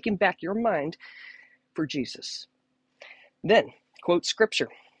 and taking back your mind for Jesus. Then quote scripture,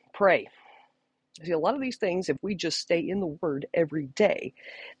 pray. See, a lot of these things, if we just stay in the word every day,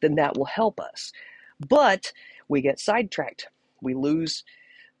 then that will help us. But we get sidetracked. We lose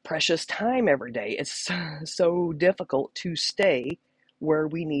precious time every day. It's so difficult to stay where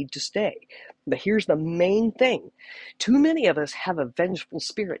we need to stay. But here's the main thing. Too many of us have a vengeful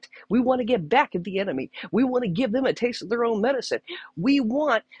spirit. We want to get back at the enemy. We want to give them a taste of their own medicine. We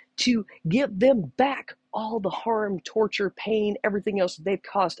want to give them back all the harm, torture, pain, everything else they've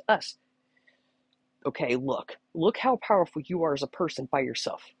caused us. Okay, look how powerful you are as a person by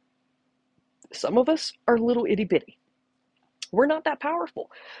yourself. Some of us are little itty bitty. We're not that powerful.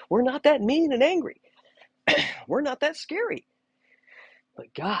 We're not that mean and angry. We're not that scary.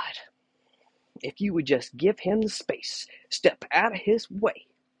 But God, if you would just give him the space, step out of his way,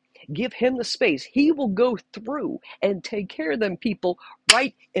 give him the space, he will go through and take care of them people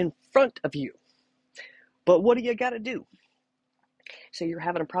right in front of you. But what do you got to do? Say you're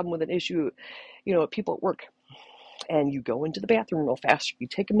having a problem with an issue, people at work, and you go into the bathroom real fast. You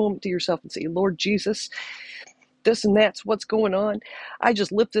take a moment to yourself and say, Lord Jesus, this and that's what's going on. I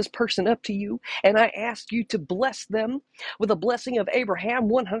just lift this person up to you, and I ask you to bless them with a blessing of Abraham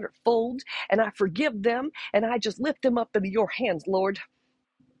 100-fold, and I forgive them, and I just lift them up into your hands, Lord.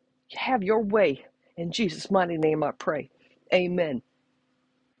 Have your way. In Jesus' mighty name I pray. Amen.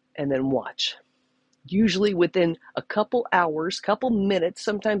 And then watch. Usually within a couple hours, couple minutes,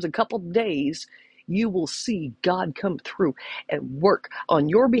 sometimes a couple days, you will see God come through and work on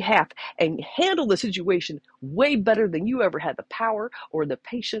your behalf and handle the situation way better than you ever had the power or the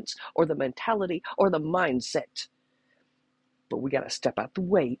patience or the mentality or the mindset. But we got to step out the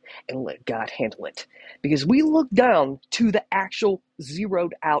way and let God handle it. Because we look down to the actual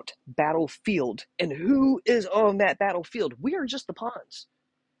zeroed out battlefield. And who is on that battlefield? We are just the pawns.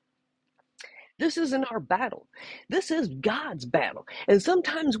 This isn't our battle. This is God's battle. And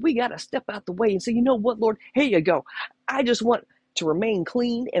sometimes we got to step out the way and say, you know what, Lord, here you go. I just want to remain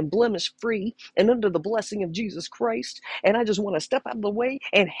clean and blemish free and under the blessing of Jesus Christ. And I just want to step out of the way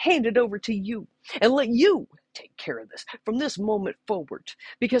and hand it over to you and let you take care of this from this moment forward.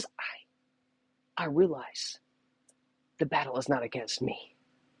 Because I realize the battle is not against me.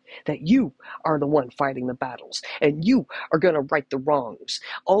 That you are the one fighting the battles and you are going to right the wrongs.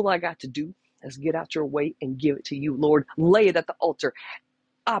 All I got to do is get out your way and give it to you, Lord. Lay it at the altar.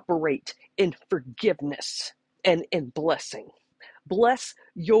 Operate in forgiveness and in blessing. Bless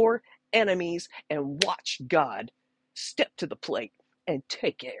your enemies and watch God step to the plate and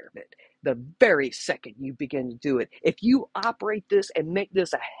take care of it the very second you begin to do it. If you operate this and make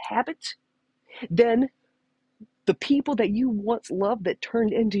this a habit, then the people that you once loved that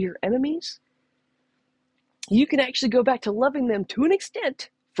turned into your enemies, you can actually go back to loving them to an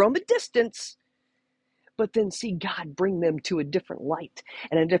extent from a distance, but then see God bring them to a different light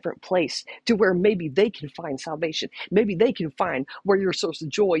and a different place to where maybe they can find salvation. Maybe they can find where your source of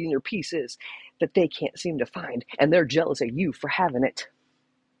joy and your peace is that they can't seem to find, and they're jealous of you for having it.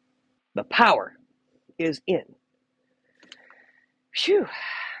 The power is in. Phew.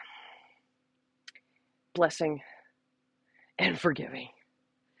 Blessing and forgiving.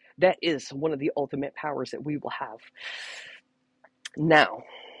 That is one of the ultimate powers that we will have. Now,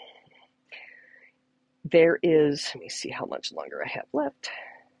 There is, let me see how much longer I have left.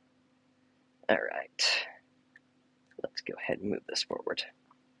 All right. Let's go ahead and move this forward.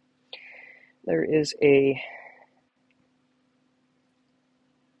 There is a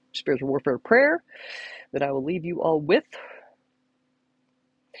spiritual warfare prayer that I will leave you all with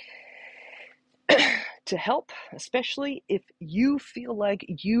to help, especially if you feel like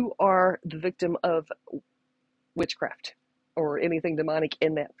you are the victim of witchcraft or anything demonic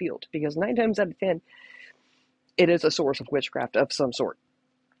in that field, because 9 times out of 10, it is a source of witchcraft of some sort.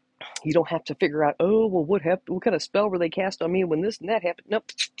 You don't have to figure out, oh, well, what happened? What kind of spell were they cast on me when this and that happened?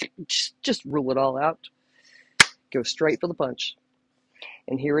 Nope, just rule it all out. Go straight for the punch.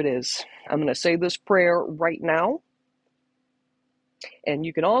 And here it is. I'm going to say this prayer right now. And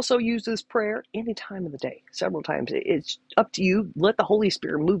you can also use this prayer any time of the day, several times. It's up to you. Let the Holy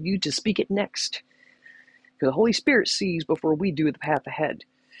Spirit move you to speak it next. Because the Holy Spirit sees before we do the path ahead.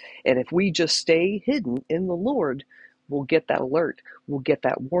 And if we just stay hidden in the Lord, we'll get that alert. We'll get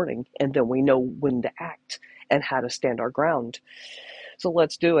that warning. And then we know when to act and how to stand our ground. So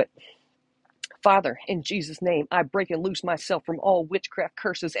let's do it. Father, in Jesus' name, I break and loose myself from all witchcraft,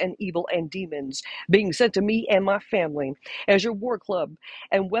 curses, and evil and demons being sent to me and my family. As your war club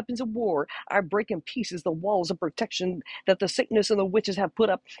and weapons of war, I break in pieces the walls of protection that the sickness and the witches have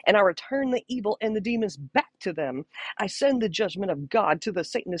put up, and I return the evil and the demons back to them. I send the judgment of God to the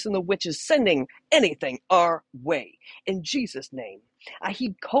Satanists and the witches, sending anything our way. In Jesus' name, I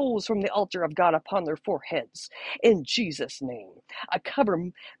heap coals from the altar of God upon their foreheads. In Jesus' name, I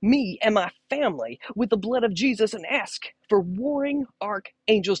cover me and my family with the blood of Jesus and ask for warring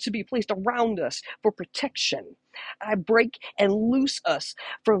archangels to be placed around us for protection. I break and loose us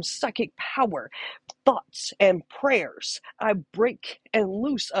from psychic power, thoughts, and prayers. I break and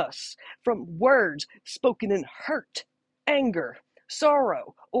loose us from words spoken in hurt, anger,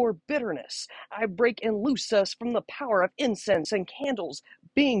 sorrow, or bitterness. I break and loose us from the power of incense and candles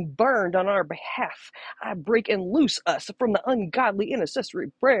being burned on our behalf. I break and loose us from the ungodly intercessory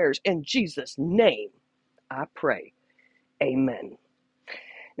prayers in Jesus' name. I pray. Amen.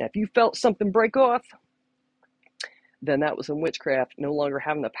 Now, if you felt something break off, then that was some witchcraft no longer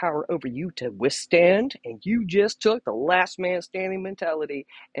having the power over you to withstand, and you just took the last man standing mentality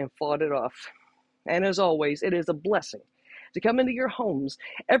and fought it off. And as always, it is a blessing to come into your homes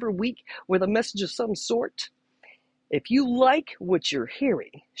every week with a message of some sort. If you like what you're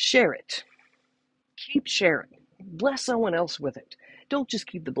hearing, share it. Keep sharing. Bless someone else with it. Don't just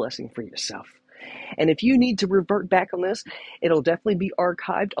keep the blessing for yourself. And if you need to revert back on this, it'll definitely be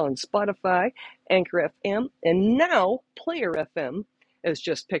archived on Spotify, Anchor FM, and now Player FM has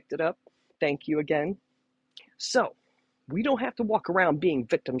just picked it up. Thank you again. So, we don't have to walk around being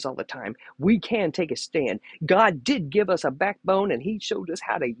victims all the time. We can take a stand. God did give us a backbone, and he showed us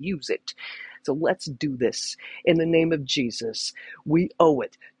how to use it. So let's do this. In the name of Jesus, we owe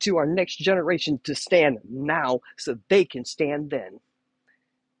it to our next generation to stand now so they can stand then.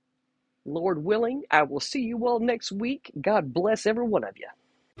 Lord willing, I will see you all next week. God bless every one of you.